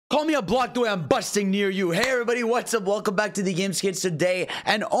Call me a block the way I'm busting near you. Hey everybody, what's up? Welcome back to the Games Kids. Today,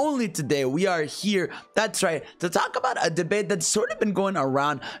 and only today, we are here, that's right, to talk about a debate that's sort of been going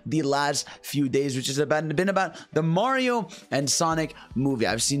around the last few days, which has been about the Mario and Sonic movie.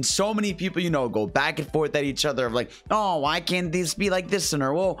 I've seen so many people, go back and forth at each other of like, oh, why can't this be like this?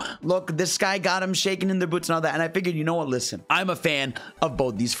 Or, whoa, look, this guy got him shaking in their boots and all that. And I figured, you know what, listen, I'm a fan of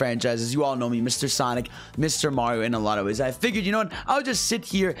both these franchises. You all know me, Mr. Sonic, Mr. Mario in a lot of ways. I figured, you know what, I'll just sit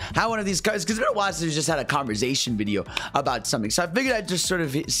here, have one of these cards, because it's been a while since we just had a conversation video about something. So I figured I'd just sort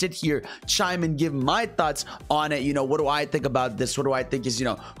of sit here, chime and give my thoughts on it. What do I think about this? What do I think is,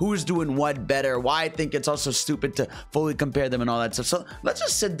 who's doing what better? Why I think it's also stupid to fully compare them and all that stuff. So let's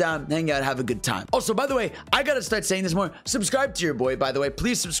just sit down, hang out, have a good time. Also, by the way, I gotta start saying this more. Subscribe to your boy, by the way.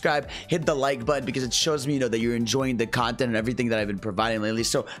 Please subscribe, hit the like button, because it shows me, that you're enjoying the content and everything that I've been providing lately.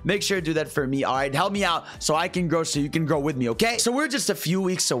 So make sure to do that for me. All right, help me out so I can grow, so you can grow with me, okay? So we're just a few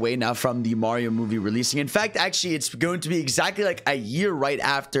weeks away now from the Mario movie releasing. In fact, actually, it's going to be exactly like a year right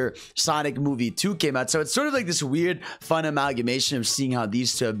after Sonic movie 2 came out. So it's sort of like this weird, fun amalgamation of seeing how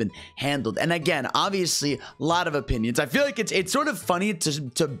these two have been handled. And again, obviously, a lot of opinions. I feel like it's sort of funny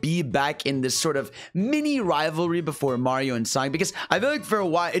to be back in this sort of mini rivalry before Mario and Sonic, because I feel like for a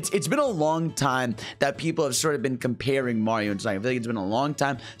while, it's been a long time that people have sort of been comparing Mario and Sonic. I feel like it's been a long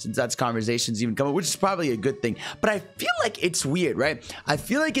time since that's conversations even come up, which is probably a good thing. But I feel like it's weird, right? I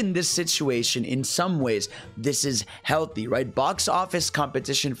feel like in this situation, in some ways, this is healthy, right? Box office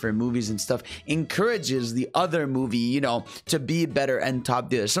competition for movies and stuff encourages the other movie, to be better and top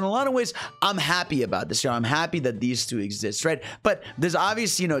the other. So in a lot of ways, I'm happy about this. I'm happy that these two exist, right? But there's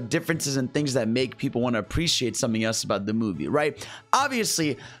obviously, differences and things that make people want to appreciate something else about the movie, right?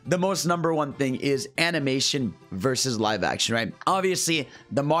 Obviously, the most number one thing is animation versus live action, right? Obviously,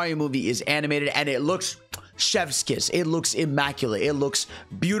 the Mario movie is animated and it looks chef's kiss. It looks immaculate. It looks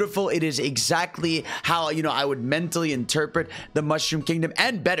beautiful. It is exactly how, I would mentally interpret the Mushroom Kingdom,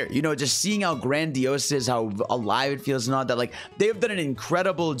 and better, just seeing how grandiose it is, how alive it feels and all that. Like, they've done an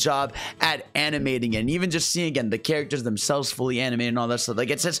incredible job at animating it, and even just seeing, again, the characters themselves fully animated and all that stuff.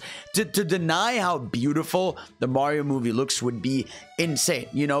 Like, it says, to deny how beautiful the Mario movie looks would be insane,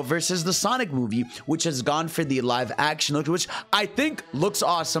 versus the Sonic movie, which has gone for the live action look, which I think looks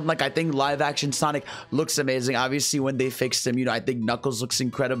awesome. Like, I think live action Sonic looks amazing. Obviously, when they fixed him, I think Knuckles looks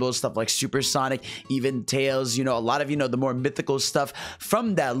incredible. Stuff like Super Sonic, even Tails, a lot of, the more mythical stuff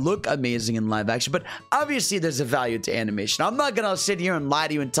from that look amazing in live action. But obviously, there's a value to animation. I'm not gonna sit here and lie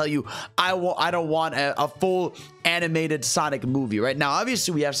to you and tell you I don't want a full animated Sonic movie right now.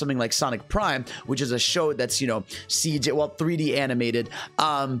 Obviously, we have something like Sonic Prime, which is a show that's CG, well, 3D animated,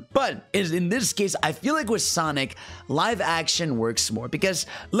 but in this case, I feel like with Sonic, live action works more, because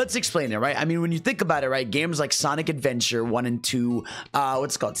let's explain it, right? I mean, when you think about it, right, games like Sonic Adventure 1 and 2,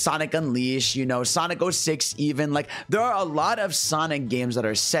 what's it called, Sonic Unleashed, Sonic 06, even, like, there are a lot of Sonic games that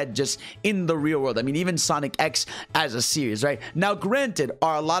are set just in the real world. I mean, even Sonic X as a series, right? Now, granted,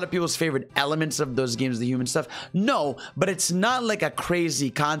 are a lot of people's favorite elements of those games the human stuff? No, but it's not like a crazy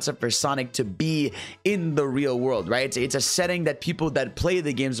concept for Sonic to be in the real world, right? It's a setting that people that play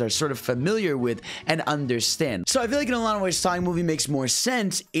the games are sort of familiar with and understand. So I feel like in a lot of ways, Sonic movie makes more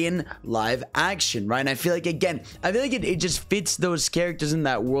sense in live action, right? And I feel like, again, it just fits those characters in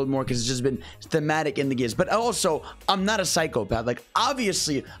that world more, because it's just been thematic in the games. But also, I'm not a psychopath. Like,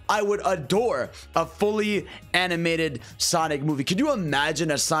 obviously, I would adore a fully animated Sonic movie. Could you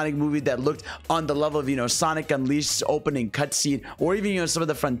imagine a Sonic movie that looked on the level of, Sonic Unleashed opening cutscene, or even, some of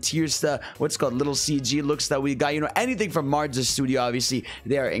the Frontier stuff, what's called little CG looks that we got, anything from Marge's studio, obviously,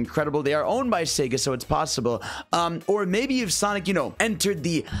 they are incredible. They are owned by Sega, so it's possible. Or maybe if Sonic, entered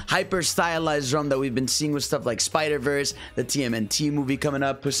the hyper stylized realm that we've been seeing with stuff like Spider-Verse, the TMNT movie coming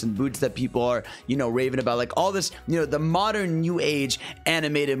up, Puss in Boots that people are, raving about, like all this, the modern new age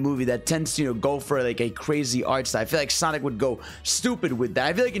animated movie that tends to, go for like a crazy art style. I feel like Sonic would go stupid with that.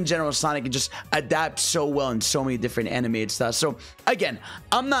 I feel like in general, Sonic can just adapt so well in so many different animated stuff. So again,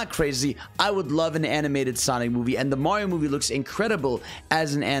 I'm not crazy. I would love an animated Sonic movie, and the Mario movie looks incredible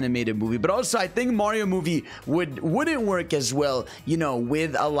as an animated movie. But also, I think Mario movie wouldn't work as well,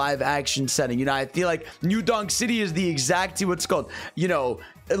 with a live action setting. I feel like New Donk City is the exact, what's called,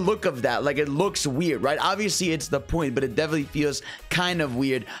 look of that. Like, it looks weird, right? Obviously, it's the point, but it definitely feels kind of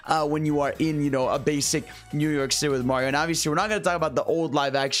weird when you are in, a basic New York City with Mario. And obviously, we're not going to talk about the old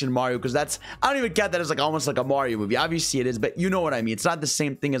live action Mario, because that's, I don't even count that as like almost like a Mario movie. Obviously it is, but you know what I mean. It's not the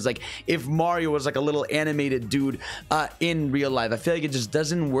same thing as like if Mario was like a little animated dude in real life. I feel like it just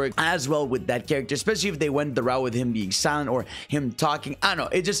doesn't work as well with that character, especially if they went the route with him being silent or him talking. I don't know,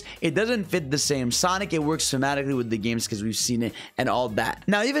 it doesn't fit the same. Sonic, it works thematically with the games because we've seen it and all that.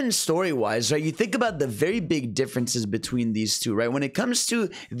 Now, even story wise, right, you think about the very big differences between these two, right? When it comes to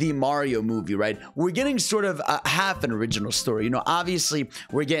the Mario movie, right, we're getting sort of a half an original story. You know, obviously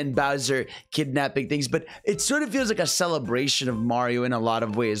we're getting Bowser kidnapping things, but it sort of feels like a celebration of Mario in a lot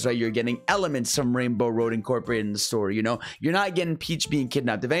of ways, right? You're getting elements from Rainbow Road incorporated in the story. You know, you're not getting Peach being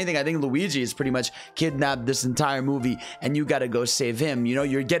kidnapped. If anything, I think Luigi is pretty much kidnapped this entire movie and you got to go save him. You know,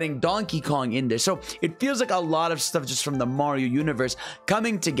 you're getting Donkey Kong in there. So it feels like a lot of stuff just from the Mario universe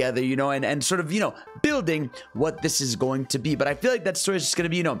coming together, you know, and sort of, you know, building what this is going to be. But I feel like that story is just going to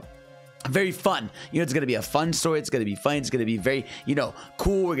be, you know, very fun. You know, it's going to be a fun story. It's going to be fun. It's going to be very, you know,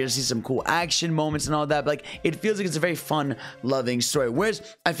 cool. We're going to see some cool action moments and all that. But like, it feels like it's a very fun, loving story.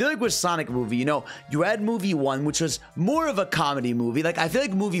 Whereas I feel like with Sonic movie, you know, you had movie 1, which was more of a comedy movie. Like, I feel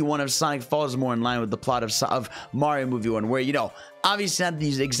like movie 1 of Sonic falls more in line with the plot of Mario movie 1, where, you know, obviously not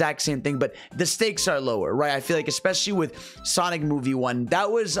the exact same thing, but the stakes are lower, right? I feel like especially with Sonic movie 1, that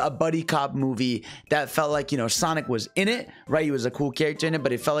was a buddy cop movie that felt like, you know, Sonic was in it, right? He was a cool character in it,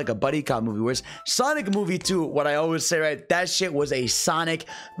 but it felt like a buddy cop movie. Whereas Sonic movie 2, what I always say, right, that shit was a Sonic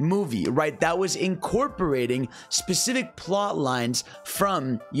movie, right? That was incorporating specific plot lines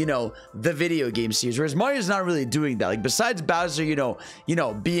from, you know, the video game series. Whereas Mario's not really doing that. Like, besides Bowser, you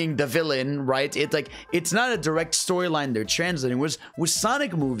know, being the villain, right? It's like, it's not a direct storyline they're translating. With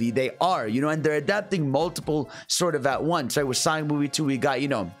Sonic movie, they are, you know, and they're adapting multiple sort of at once, right? With Sonic movie 2, we got, you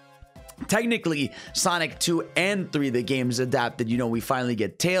know, technically Sonic 2 and 3, the games adapted. You know, we finally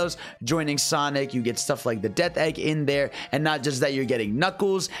get Tails joining Sonic. You get stuff like the Death Egg in there, and not just that, you're getting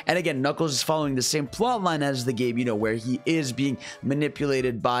Knuckles. And again, Knuckles is following the same plot line as the game, you know, where he is being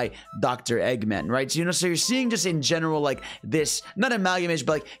manipulated by Dr. Eggman, right? So, you know, so you're seeing just in general like this, not amalgamation,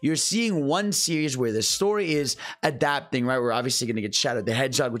 but like you're seeing one series where the story is adapting, right? We're obviously going to get Shadow the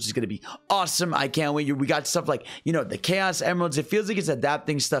Hedgehog, which is going to be awesome. I can't wait. We got stuff like, you know, the Chaos Emeralds. It feels like it's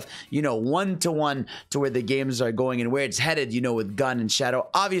adapting stuff, you know, one-to-one to where the games are going and where it's headed, you know, with Gun and Shadow.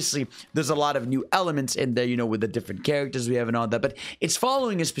 Obviously, there's a lot of new elements in there, you know, with the different characters we have and all that, but it's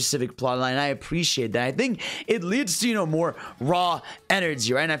following a specific plot line. I appreciate that. I think it leads to, you know, more raw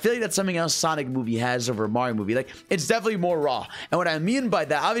energy, right? And I feel like that's something else Sonic movie has over Mario movie. Like, it's definitely more raw. And what I mean by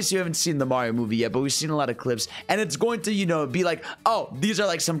that, obviously, you haven't seen the Mario movie yet, but we've seen a lot of clips, and it's going to, you know, be like, oh, these are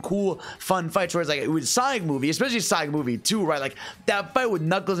like some cool, fun fights, whereas like with Sonic movie, especially Sonic movie 2, right? Like, that fight with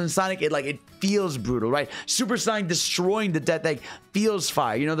Knuckles and Sonic, it feels brutal, right? Super Sonic destroying the Death Egg feels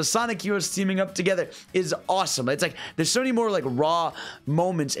fire. You know, the Sonic heroes teaming up together is awesome. It's like, there's so many more like raw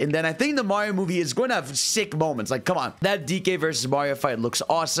moments, and then I think the Mario movie is going to have sick moments. Like, come on, that DK versus Mario fight looks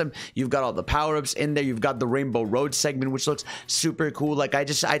awesome. You've got all the power-ups in there. You've got the Rainbow Road segment, which looks super cool. Like, I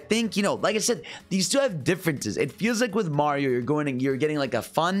think, you know, like I said, these two have differences. It feels like with Mario, you're getting like a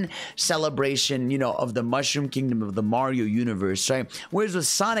fun celebration, you know, of the Mushroom Kingdom, of the Mario universe, right? Whereas with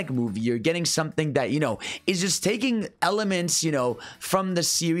Sonic movie, you're getting something that, you know, is just taking elements, you know, from the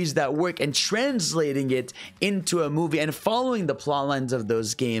series that work and translating it into a movie and following the plot lines of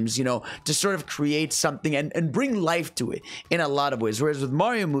those games, you know, to sort of create something and bring life to it in a lot of ways. Whereas with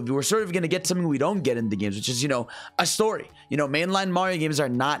Mario movie, we're sort of going to get something we don't get in the games, which is, you know, a story. You know, mainline Mario games are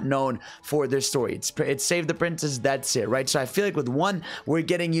not known for their story. It's Save the Princess, that's it, right? So I feel like with one, we're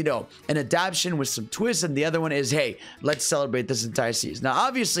getting, you know, an adaptation with some twists, and the other one is, hey, let's celebrate this entire series. Now,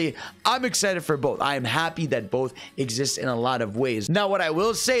 obviously, I'm excited for both. I am happy that both exist in a lot of ways. Now, what I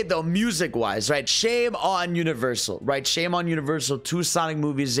will say, though, music-wise, right, shame on Universal, right? Shame on Universal, 2 Sonic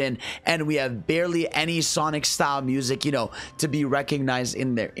movies in, and we have barely any Sonic-style music, you know, to be recognized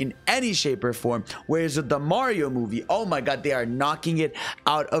in there in any shape or form. Whereas with the Mario movie, oh my god, they are knocking it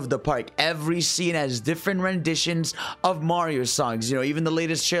out of the park. Every scene has different renditions of Mario songs. You know, even the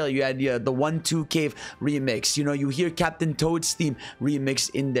latest trailer, you had the 1-2 Cave remix. You know, you hear Captain Toad's theme remix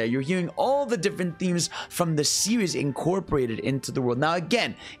in there. You're hearing all the different themes from the series incorporated into the world. Now,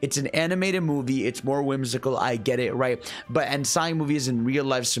 again, it's an animated movie. It's more whimsical. I get it, right? And Sonic movie is in real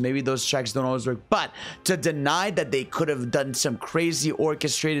life, so maybe those tracks don't always work. But to deny that they could have done some crazy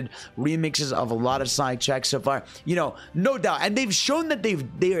orchestrated remixes of a lot of Sonic tracks so far, you know, no doubt. And they've shown that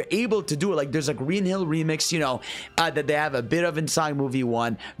they are able to do it. Like, there's a Green Hill remix, you know, that they have a bit of in Sonic movie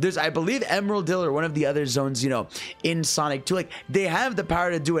 1. There's, I believe, Emerald Hill or one of the other zones, you know, in Sonic 2. Like, they have the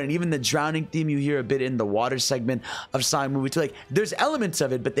power to do it. And even the Drowned drowning theme you hear a bit in the water segment of Sonic movie 2. Like, there's elements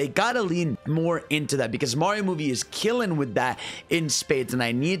of it, but they gotta lean more into that because Mario movie is killing with that in spades, and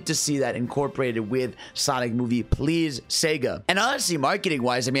I need to see that incorporated with Sonic movie, please, Sega. And honestly, marketing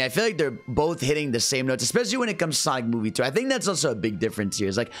wise, I mean, I feel like they're both hitting the same notes, especially when it comes to Sonic movie 2. I think that's also a big difference here.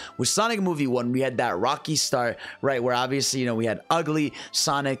 It's like with Sonic movie 1, we had that rocky start, right, where obviously, you know, we had ugly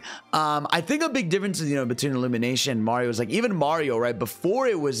Sonic. I think a big difference, you know, between Illumination and Mario is like, even Mario, right, before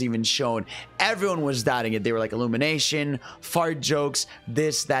it was even shown, everyone was doubting it. They were like, Illumination, fart jokes,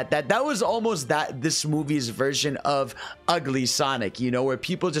 this, that was almost this movie's version of ugly Sonic, you know, where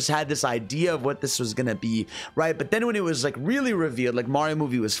people just had this idea of what this was gonna be, right? But then when it was like really revealed, like Mario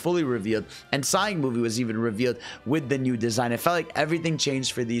movie was fully revealed and Sonic movie was even revealed with the new design, it felt like everything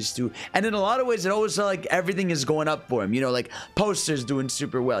changed for these two. And in a lot of ways, it always felt like everything is going up for him, you know, like posters doing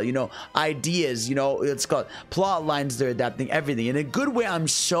super well, you know, ideas, you know, it's called plot lines, they're adapting everything in a good way. I'm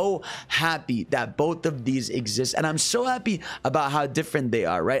so happy that both of these exist, and I'm so happy about how different they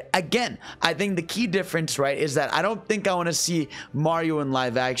are, right? Again, I think the key difference, right, is that I don't think I want to see Mario in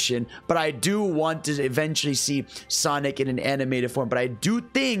live action, but I do want to eventually see Sonic in an animated form. But I do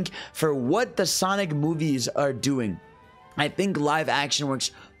think for what the Sonic movies are doing, I think live action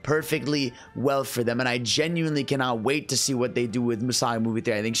works perfectly well for them, and I genuinely cannot wait to see what they do with Sonic movie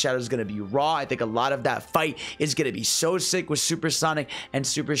 3. I think Shadow's gonna be raw. I think a lot of that fight is gonna be so sick with Super Sonic and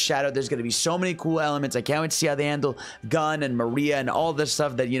Super Shadow. There's gonna be so many cool elements. I can't wait to see how they handle Gun and Maria and all this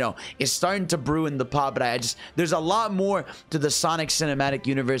stuff that, you know, is starting to brew in the pot. But there's a lot more to the Sonic cinematic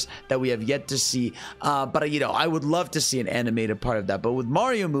universe that we have yet to see, but you know, I would love to see an animated part of that. But with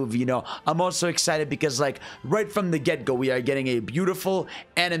Mario movie, you know, I'm also excited because, like, right from the get-go, we are getting a beautiful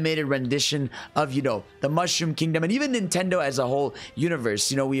animated rendition of, you know, the Mushroom Kingdom and even Nintendo as a whole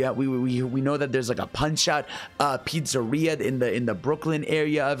universe. You know, we know that there's like a Punch-Out pizzeria in the Brooklyn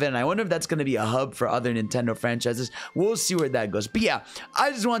area of it, and I wonder if that's going to be a hub for other Nintendo franchises. We'll see where that goes. But yeah,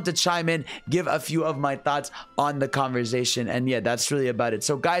 I just want to chime in, give a few of my thoughts on the conversation, and yeah, that's really about it.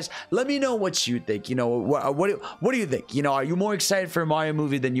 So guys, let me know what you think. You know, what do you think? You know, are you more excited for Mario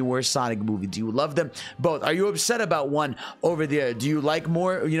movie than you were Sonic movie? Do you love them both? Are you upset about one over the other? Do you like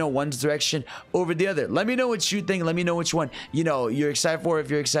more, you know, one's direction over the other? Let me know what you think. Let me know which one, you know, you're excited for. If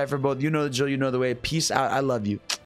you're excited for both, you know the drill, you know the way. Peace out. I love you.